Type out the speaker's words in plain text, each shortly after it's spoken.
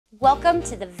Welcome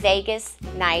to the Vegas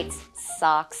Nights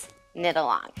Socks Knit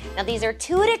Along. Now these are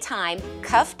 2 at a time,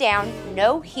 cuff down,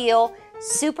 no heel,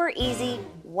 super easy,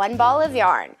 1 ball of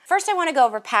yarn. First I want to go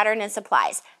over pattern and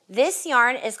supplies. This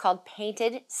yarn is called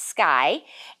Painted Sky,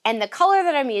 and the color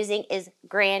that I'm using is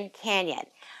Grand Canyon.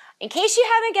 In case you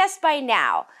haven't guessed by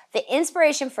now, the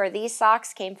inspiration for these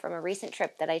socks came from a recent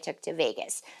trip that I took to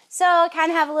Vegas. So I kind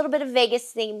of have a little bit of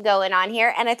Vegas theme going on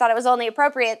here, and I thought it was only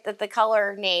appropriate that the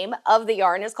color name of the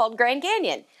yarn is called Grand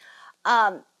Canyon.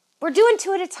 We're doing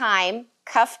 2 at a time,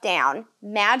 cuff down,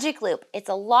 magic loop. It's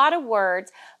a lot of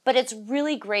words, but it's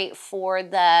really great for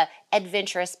the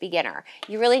adventurous beginner.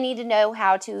 You really need to know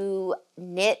how to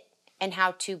knit and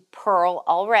how to purl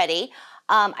already.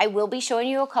 I will be showing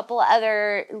you a couple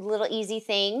other little easy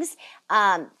things.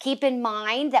 Keep in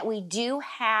mind that we do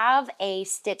have a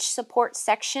stitch support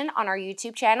section on our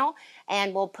YouTube channel,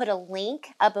 and we'll put a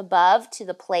link up above to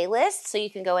the playlist so you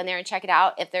can go in there and check it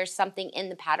out if there's something in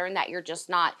the pattern that you're just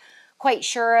not quite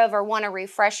sure of or want a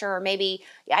refresher, or maybe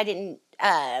I didn't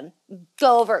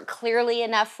go over it clearly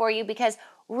enough for you, because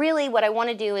really what I want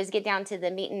to do is get down to the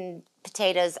meat and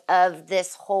potatoes of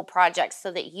this whole project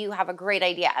so that you have a great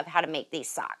idea of how to make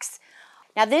these socks.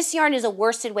 Now this yarn is a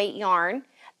worsted weight yarn.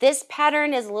 This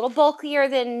pattern is a little bulkier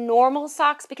than normal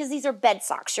socks because these are bed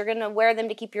socks. You're going to wear them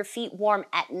to keep your feet warm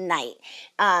at night.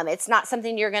 It's not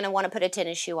something you're going to want to put a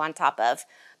tennis shoe on top of.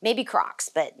 Maybe Crocs,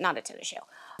 but not a tennis shoe.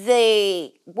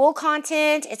 The wool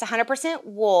content, it's 100%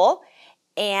 wool,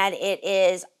 and it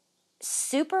is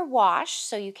super wash,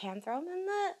 so you can throw them in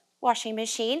the washing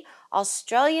machine.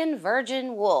 Australian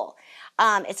virgin wool.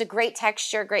 It's a great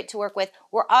texture, great to work with.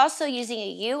 We're also using a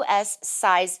US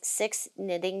size 6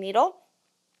 knitting needle.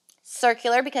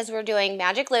 Circular because we're doing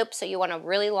magic loop, so you want a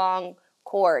really long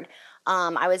cord.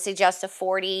 I would suggest a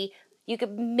 40. You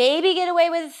could maybe get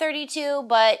away with a 32,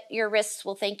 but your wrists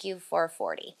will thank you for a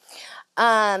 40.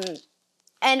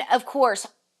 And of course,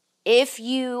 if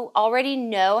you already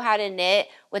know how to knit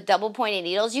with double pointed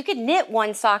needles, you could knit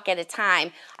 1 sock at a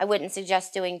time. I wouldn't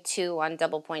suggest doing 2 on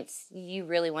double points. You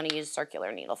really want to use a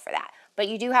circular needle for that. But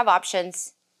you do have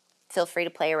options. Feel free to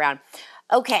play around.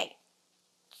 Okay,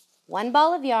 1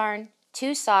 ball of yarn,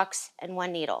 2 socks, and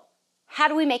 1 needle. How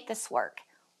do we make this work?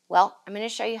 Well, I'm going to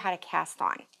show you how to cast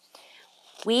on.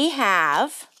 We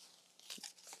have,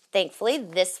 thankfully,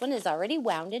 this one is already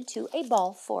wound into a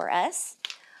ball for us.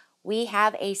 We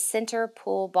have a center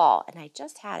pull ball, and I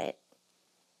just had it.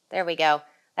 There we go.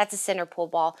 That's a center pull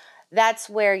ball. That's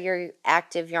where your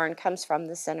active yarn comes from,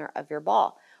 the center of your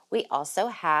ball. We also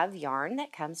have yarn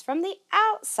that comes from the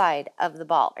outside of the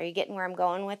ball. Are you getting where I'm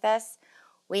going with this?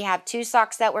 We have 2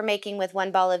 socks that we're making with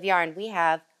 1 ball of yarn. We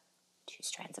have 2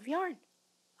 strands of yarn.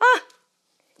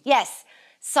 Yes.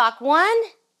 Sock 1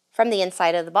 from the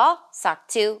inside of the ball, sock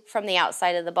 2 from the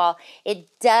outside of the ball. It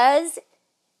does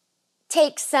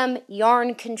take some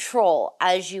yarn control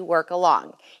as you work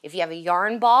along. If you have a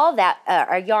yarn ball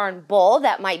a yarn bowl,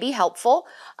 that might be helpful.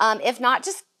 If not,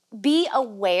 just be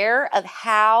aware of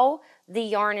how the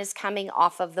yarn is coming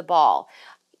off of the ball.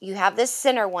 You have this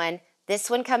center one. This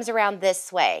one comes around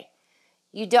this way.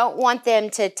 You don't want them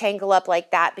to tangle up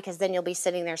like that, because then you'll be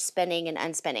sitting there spinning and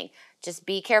unspinning. Just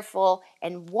be careful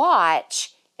and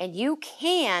watch, and you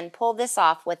can pull this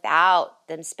off without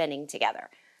them spinning together.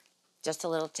 Just a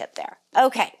little tip there.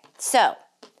 Okay, so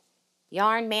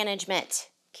yarn management,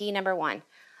 key number 1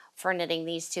 for knitting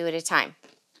these 2 at a time.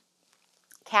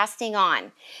 Casting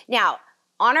on. Now,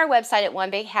 on our website at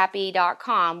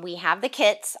onebighappy.com, we have the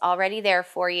kits already there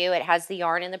for you. It has the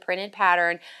yarn and the printed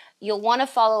pattern. You'll want to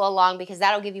follow along because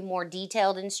that'll give you more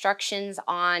detailed instructions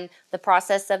on the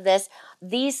process of this.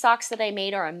 These socks that I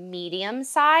made are a medium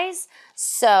size,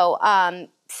 so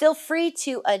feel free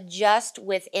to adjust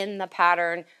within the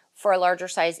pattern for a larger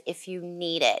size if you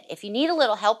need it. If you need a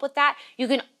little help with that, you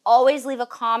can always leave a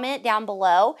comment down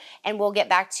below and we'll get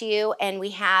back to you. And we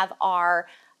have our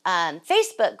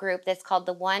Facebook group that's called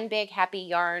the One Big Happy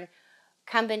Yarn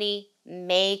Company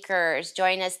Makers.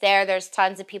 Join us there. There's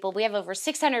tons of people. We have over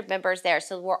 600 members there,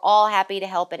 so we're all happy to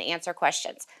help and answer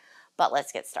questions. But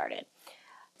let's get started.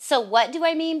 So what do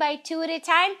I mean by 2 at a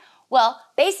time? Well,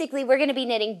 basically we're going to be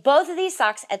knitting both of these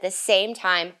socks at the same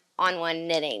time on 1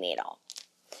 knitting needle.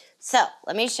 So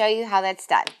let me show you how that's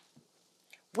done.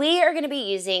 We are going to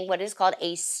be using what is called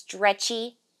a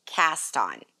stretchy cast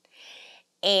on.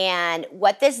 And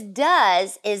what this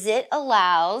does is it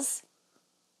allows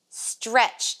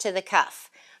stretch to the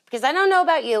cuff. Because I don't know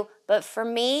about you, but for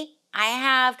me, I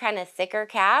have kind of thicker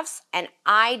calves and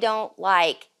I don't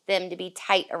like them to be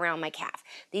tight around my calf.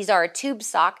 These are a tube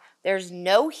sock. There's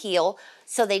no heel,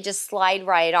 so they just slide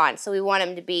right on. So we want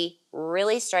them to be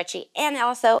really stretchy. And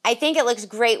also, I think it looks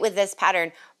great with this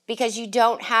pattern because you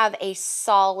don't have a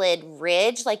solid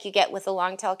ridge like you get with a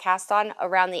long tail cast on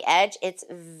around the edge. It's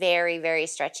very, very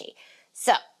stretchy.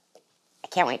 So I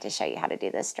can't wait to show you how to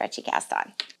do this stretchy cast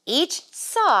on. Each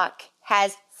sock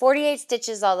has 48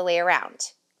 stitches all the way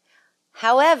around.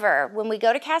 However, when we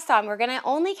go to cast on, we're gonna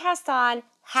only cast on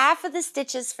half of the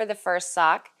stitches for the first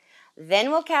sock,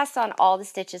 then we'll cast on all the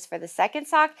stitches for the second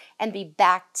sock and be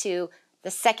back to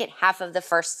the second half of the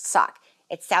first sock.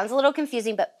 It sounds a little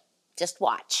confusing, but just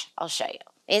watch, I'll show you.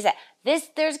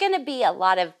 There's gonna be a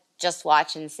lot of just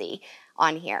watch and see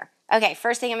on here. Okay,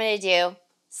 first thing I'm gonna do,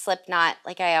 slip knot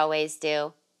like I always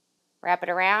do. Wrap it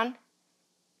around,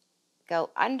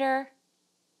 go under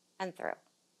and through.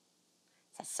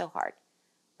 That's so hard.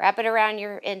 Wrap it around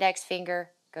your index finger,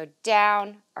 go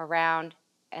down, around,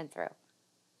 and through.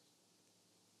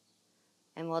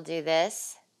 And we'll do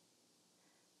this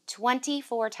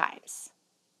 24 times.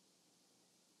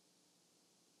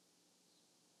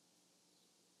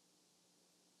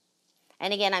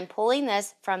 And again, I'm pulling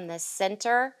this from the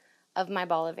center of my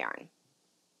ball of yarn.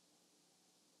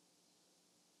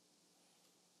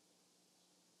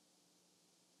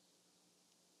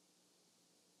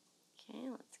 Okay,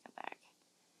 let's go back.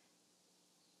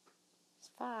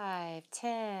 5,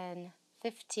 10,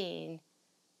 15,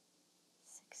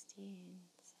 16,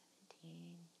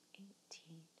 17,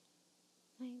 18,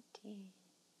 19,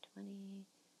 20,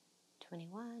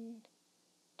 21,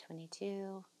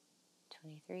 22,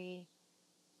 23,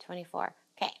 24.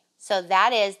 Okay, so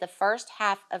that is the first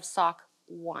half of sock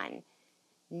 1.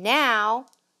 Now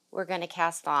we're going to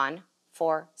cast on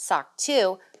for sock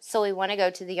 2. So we want to go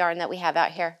to the yarn that we have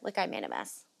out here. Look, I made a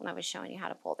mess when I was showing you how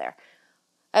to pull there.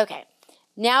 Okay,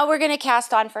 now we're going to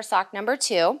cast on for sock number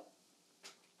 2.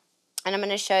 And I'm going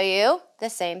to show you the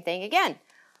same thing again.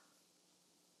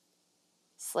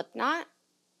 Slip knot.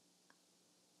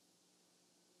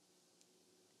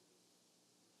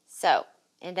 So,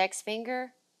 index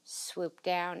finger, swoop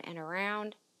down and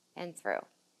around and through.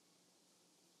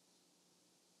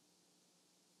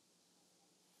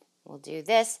 We'll do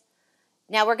this.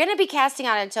 Now we're going to be casting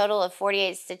on a total of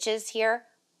 48 stitches here,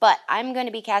 but I'm going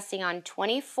to be casting on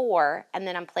 24 and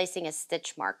then I'm placing a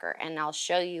stitch marker and I'll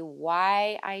show you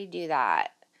why I do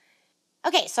that.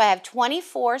 Okay, so I have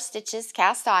 24 stitches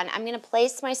cast on. I'm going to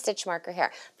place my stitch marker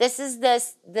here. This is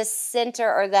the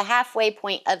center or the halfway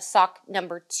point of sock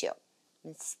number 2.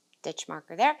 Stitch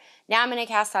marker there. Now I'm going to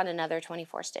cast on another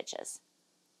 24 stitches.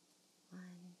 1,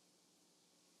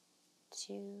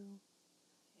 2,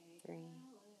 3.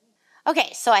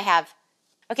 Okay, so I have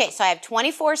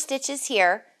 24 stitches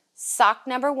here. Sock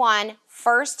number 1,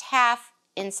 first half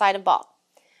inside of ball.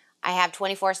 I have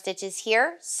 24 stitches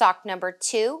here. Sock number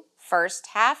 2, first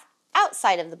half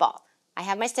outside of the ball. I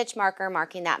have my stitch marker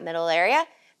marking that middle area.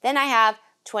 Then I have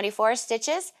 24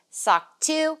 stitches, sock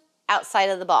 2, outside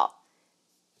of the ball.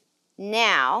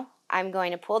 Now I'm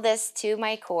going to pull this to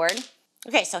my cord.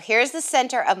 Okay, so here's the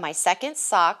center of my second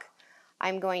sock.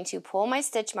 I'm going to pull my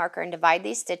stitch marker and divide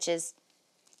these stitches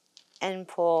and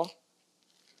pull.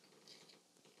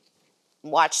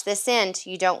 Watch this end.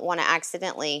 You don't want to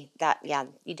accidentally,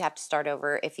 you'd have to start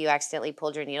over if you accidentally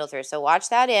pulled your needle through. So watch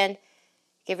that end.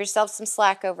 Give yourself some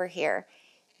slack over here.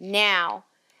 Now,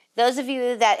 those of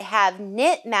you that have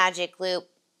knit magic loop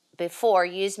before,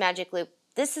 used magic loop,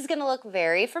 this is going to look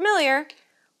very familiar.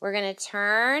 We're going to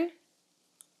turn,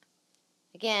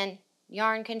 again,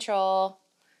 yarn control.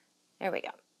 There we go.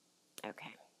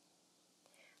 Okay.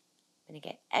 I'm going to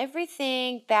get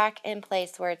everything back in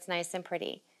place where it's nice and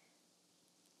pretty.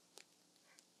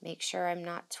 Make sure I'm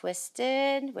not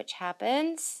twisted, which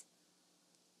happens.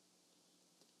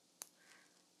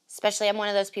 Especially I'm one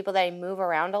of those people that I move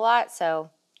around a lot,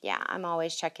 so yeah, I'm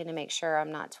always checking to make sure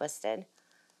I'm not twisted.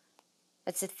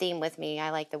 That's a theme with me. I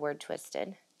like the word twisted.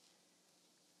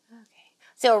 Okay.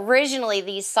 So originally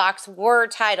these socks were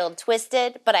titled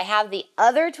Twisted, but I have the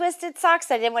other twisted socks.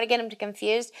 I didn't want to get them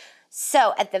confused.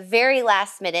 So at the very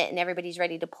last minute, and everybody's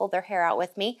ready to pull their hair out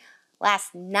with me,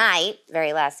 last night,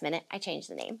 very last minute, I changed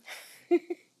the name.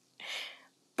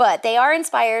 But they are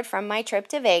inspired from my trip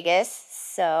to Vegas,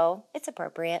 so it's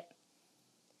appropriate.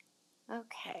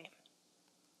 Okay.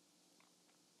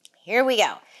 Here we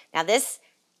go. Now this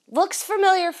looks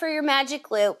familiar for your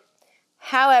magic loop.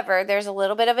 However, there's a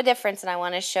little bit of a difference, and I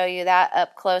want to show you that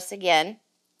up close again.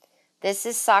 This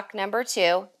is sock number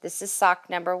 2. This is sock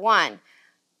number 1.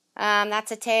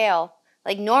 That's a tail.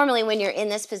 Like normally when you're in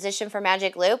this position for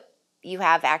magic loop, you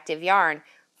have active yarn,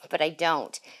 but I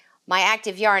don't. My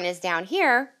active yarn is down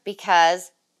here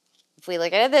because if we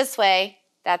look at it this way,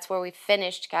 that's where we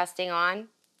finished casting on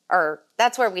or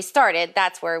that's where we started,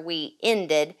 that's where we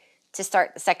ended to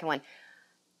start the second one.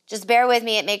 Just bear with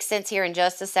me, it makes sense here in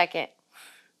just a second.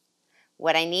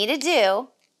 What I need to do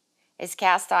is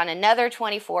cast on another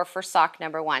 24 for sock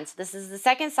number 1. So this is the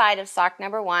second side of sock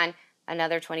number 1,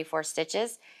 another 24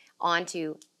 stitches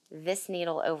onto this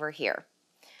needle over here.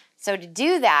 So to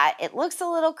do that, it looks a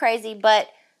little crazy, but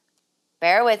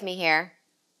bear with me here.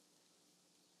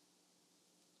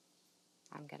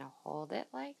 I'm going to hold it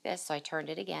like this. So I turned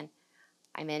it again.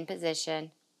 I'm in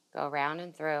position, go around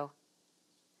and through,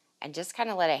 and just kind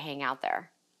of let it hang out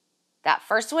there. That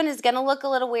first one is going to look a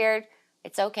little weird.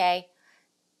 It's okay.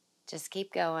 Just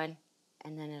keep going,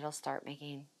 and then it'll start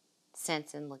making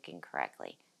sense and looking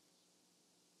correctly.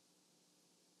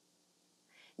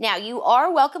 Now, you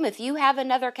are welcome, if you have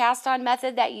another cast-on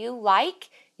method that you like,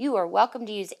 you are welcome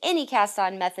to use any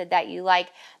cast-on method that you like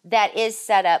that is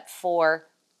set up for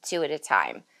 2 at a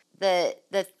time. The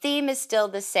theme is still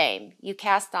the same. You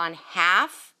cast on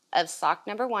half of sock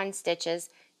number 1 stitches,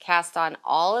 cast on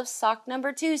all of sock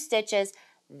number 2 stitches,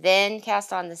 then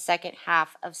cast on the second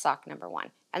half of sock number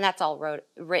 1. And that's all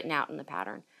written out in the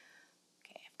pattern.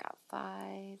 Okay, I've got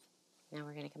 5. Now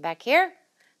we're going to come back here.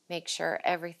 Make sure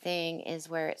everything is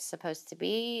where it's supposed to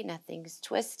be. Nothing's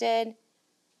twisted.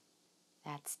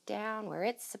 That's down where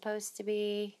it's supposed to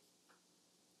be.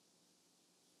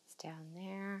 It's down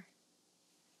there.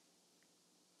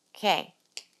 Okay,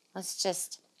 let's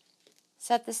just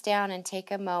set this down and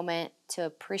take a moment to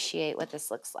appreciate what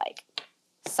this looks like.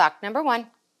 Sock number 1,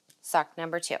 sock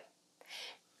number 2.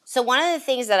 So one of the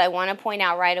things that I want to point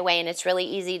out right away, and it's really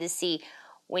easy to see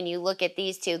when you look at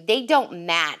these two, they don't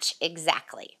match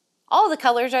exactly. All the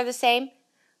colors are the same,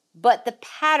 but the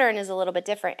pattern is a little bit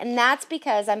different. And that's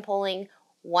because I'm pulling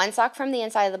one sock from the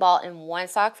inside of the ball and one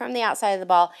sock from the outside of the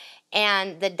ball,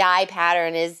 and the die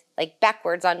pattern is like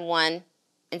backwards on one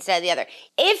instead of the other.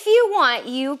 If you want,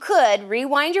 you could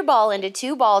rewind your ball into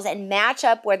 2 balls and match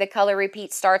up where the color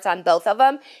repeat starts on both of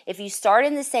them. If you start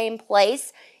in the same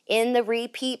place in the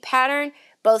repeat pattern,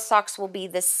 both socks will be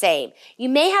the same. You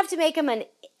may have to make them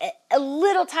a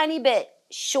little tiny bit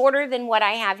shorter than what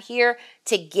I have here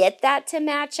to get that to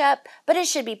match up, but it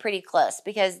should be pretty close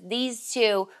because these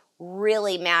two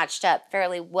really matched up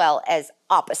fairly well as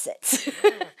opposites.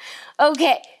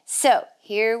 Okay, so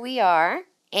here we are,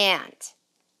 and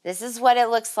this is what it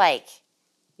looks like.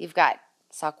 You've got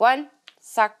sock 1,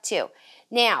 sock 2.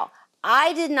 Now,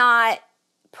 I did not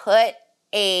put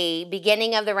a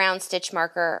beginning of the round stitch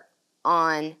marker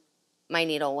on my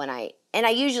needle and I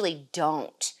usually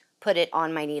don't put it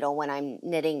on my needle when I'm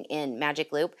knitting in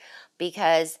Magic Loop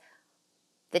because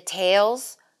the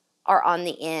tails are on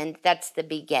the end. That's the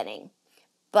beginning.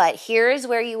 But here is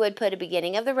where you would put a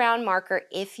beginning of the round marker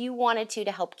if you wanted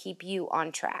to help keep you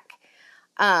on track.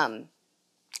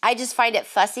 I just find it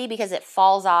fussy because it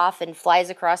falls off and flies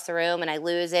across the room and I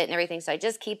lose it and everything. So I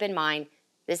just keep in mind,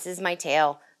 this is my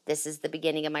tail. This is the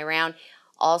beginning of my round.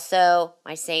 Also,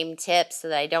 my same tip so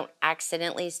that I don't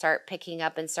accidentally start picking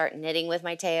up and start knitting with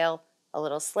my tail. A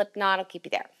little slip knot will keep you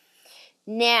there.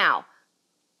 Now,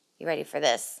 you ready for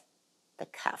this? The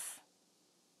cuff.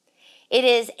 It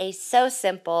is a so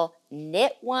simple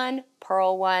knit 1,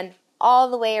 purl 1, all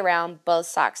the way around both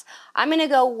socks. I'm going to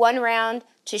go 1 round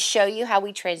to show you how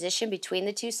we transition between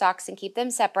the 2 socks and keep them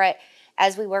separate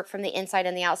as we work from the inside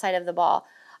and the outside of the ball.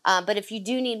 But if you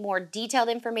do need more detailed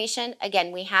information,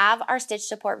 again, we have our stitch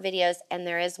support videos, and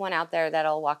there is one out there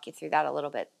that'll walk you through that a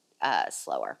little bit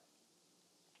slower.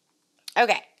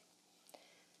 Okay,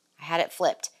 I had it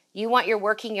flipped. You want your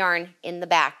working yarn in the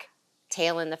back,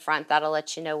 tail in the front. That'll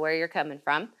let you know where you're coming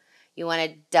from. You want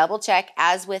to double check,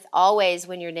 as with always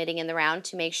when you're knitting in the round,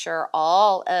 to make sure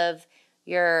all of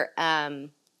your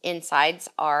insides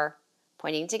are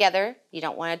pointing together. You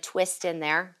don't want to twist in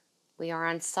there. We are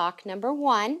on sock number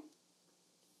 1,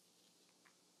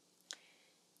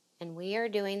 and we are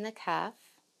doing the cuff.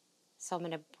 So I'm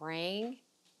going to bring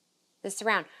this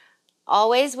around.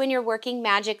 Always when you're working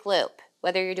Magic Loop,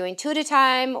 whether you're doing 2 at a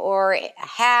time or a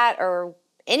hat or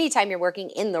anytime you're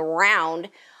working in the round,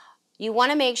 you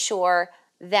want to make sure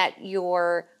that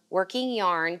your working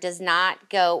yarn does not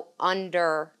go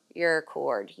under your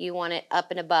cord. You want it up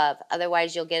and above.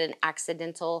 Otherwise, you'll get an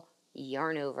accidental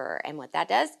yarn over, and what that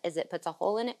does is it puts a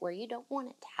hole in it where you don't want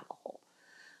it to have a hole.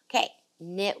 Okay,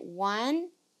 knit 1,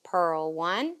 purl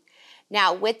 1.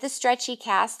 Now with the stretchy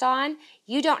cast on,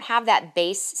 you don't have that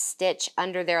base stitch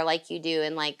under there like you do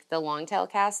in like the long tail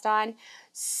cast on.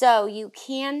 So you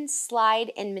can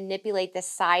slide and manipulate the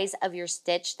size of your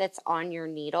stitch that's on your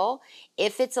needle.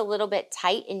 If it's a little bit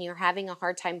tight and you're having a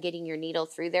hard time getting your needle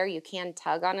through there, you can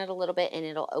tug on it a little bit and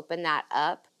it'll open that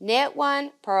up. Knit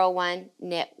one, purl one,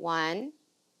 knit one,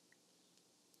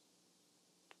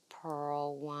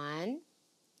 purl one.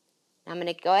 Now I'm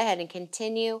going to go ahead and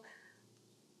continue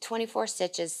 24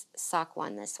 stitches, sock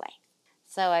one this way.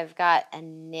 So I've got a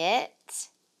knit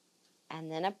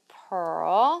and then a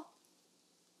purl.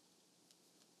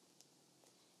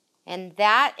 And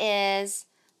that is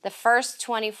the first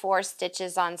 24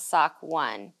 stitches on sock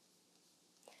one.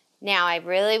 Now I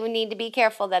really would need to be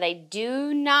careful that I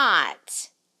do not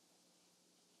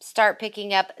start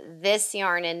picking up this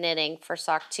yarn and knitting for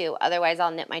sock two. Otherwise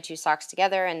I'll knit my two socks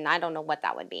together and I don't know what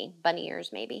that would be. Bunny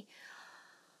ears maybe.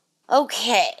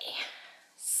 Okay,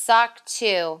 sock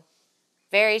two.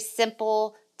 Very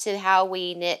simple to how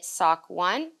we knit sock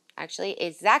one. Actually,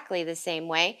 exactly the same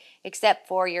way, except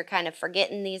for you're kind of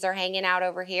forgetting these are hanging out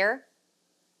over here.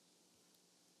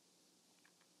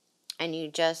 And you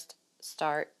just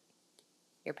start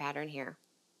your pattern here.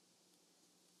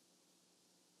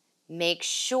 Make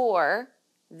sure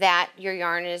that your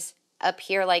yarn is up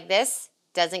here like this,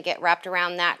 doesn't get wrapped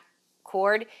around that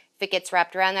cord. If it gets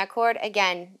wrapped around that cord,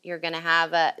 again, you're going to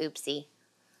have a oopsie.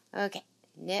 Okay,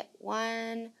 knit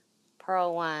one,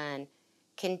 purl one.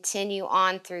 Continue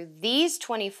on through these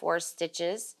 24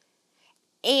 stitches.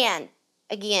 And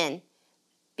again,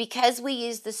 because we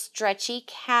use the stretchy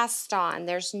cast on,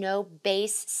 there's no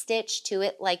base stitch to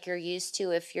it like you're used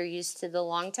to if you're used to the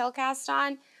long tail cast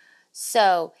on.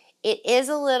 So it is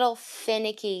a little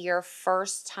finicky your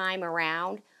first time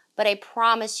around, but I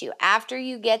promise you, after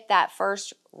you get that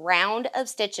first round of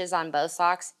stitches on both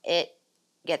socks, it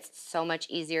gets so much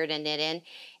easier to knit in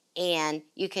and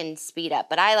you can speed up.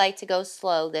 But I like to go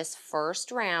slow this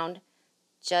first round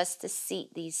just to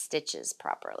seat these stitches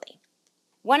properly.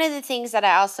 One of the things that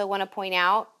I also want to point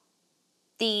out,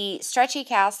 the stretchy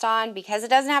cast on, because it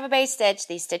doesn't have a base stitch,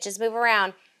 these stitches move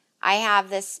around. I have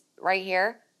this right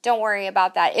here. Don't worry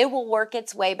about that. It will work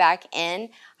its way back in.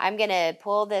 I'm going to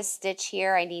pull this stitch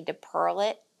here. I need to purl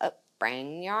it. Oh,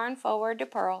 bring yarn forward to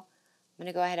purl. I'm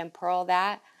going to go ahead and purl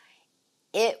that.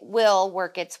 It will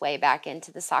work its way back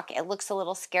into the sock. It looks a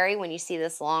little scary when you see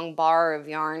this long bar of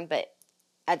yarn, but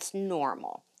that's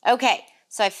normal. Okay,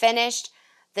 so I finished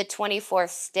the 24th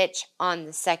stitch on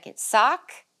the second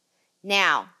sock.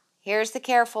 Now, here's the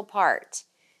careful part.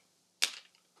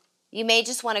 You may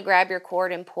just want to grab your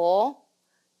cord and pull.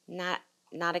 Not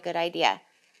a good idea.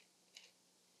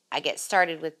 I get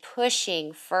started with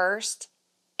pushing first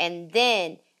and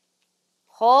then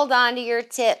hold on to your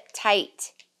tip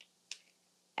tight.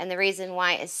 And the reason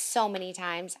why is so many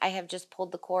times I have just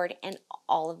pulled the cord and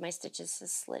all of my stitches have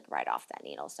slid right off that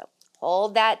needle. So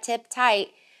hold that tip tight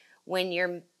when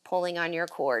you're pulling on your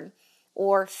cord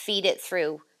or feed it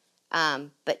through.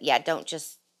 But yeah, don't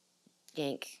just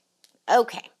yank.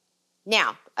 Okay.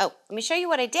 Now, let me show you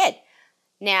what I did.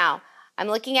 Now, I'm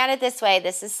looking at it this way.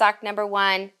 This is sock number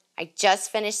one. I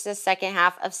just finished the second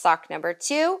half of sock number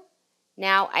two.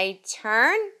 Now I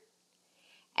turn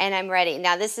and I'm ready.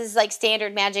 Now this is like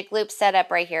standard magic loop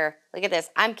setup right here. Look at this.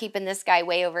 I'm keeping this guy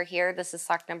way over here. This is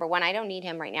sock number one. I don't need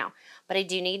him right now, but I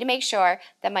do need to make sure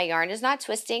that my yarn is not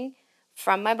twisting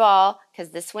from my ball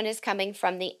because this one is coming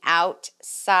from the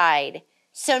outside.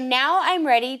 So now I'm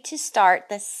ready to start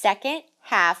the second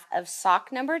half of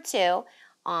sock number two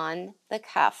on the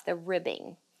cuff, the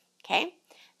ribbing. Okay.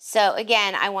 So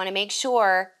again, I want to make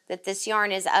sure that this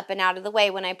yarn is up and out of the way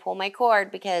when I pull my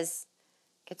cord because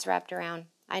it gets wrapped around.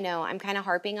 I know I'm kind of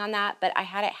harping on that, but I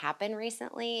had it happen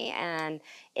recently and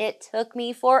it took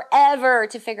me forever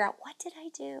to figure out what did I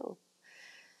do.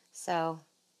 So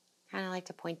kind of like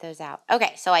to point those out.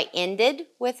 Okay, so I ended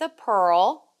with a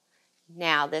purl.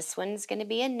 Now this one's going to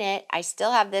be a knit. I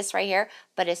still have this right here,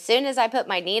 but as soon as I put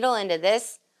my needle into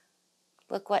this,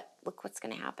 look what's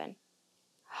going to happen.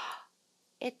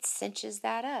 It cinches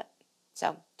that up.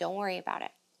 So don't worry about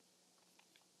it.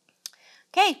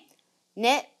 Okay.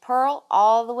 Knit, purl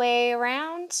all the way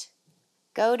around.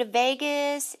 Go to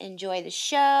Vegas, enjoy the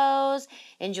shows,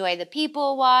 enjoy the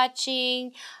people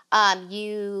watching.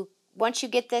 Once you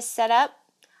get this set up,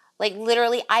 like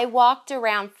literally I walked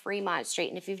around Fremont Street,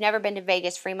 and if you've never been to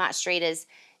Vegas, Fremont Street is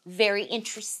very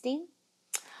interesting.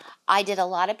 I did a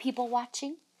lot of people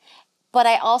watching, but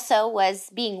I also was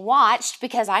being watched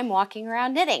because I'm walking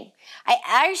around knitting. I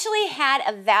actually had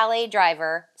a valet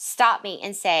driver stop me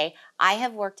and say, I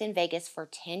have worked in Vegas for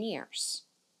 10 years.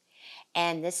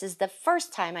 And this is the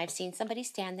first time I've seen somebody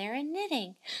stand there and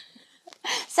knitting.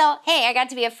 So, hey, I got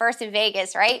to be a first in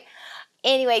Vegas, right?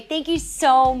 Anyway, thank you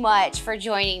so much for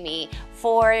joining me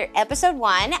for episode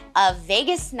 1 of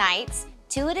Vegas Nights,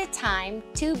 2 at a time,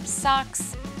 tube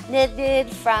socks knitted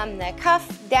from the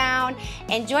cuff down.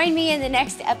 And join me in the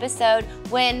next episode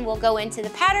when we'll go into the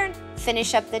pattern,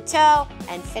 finish up the toe,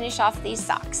 and finish off these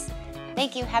socks.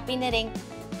 Thank you, happy knitting.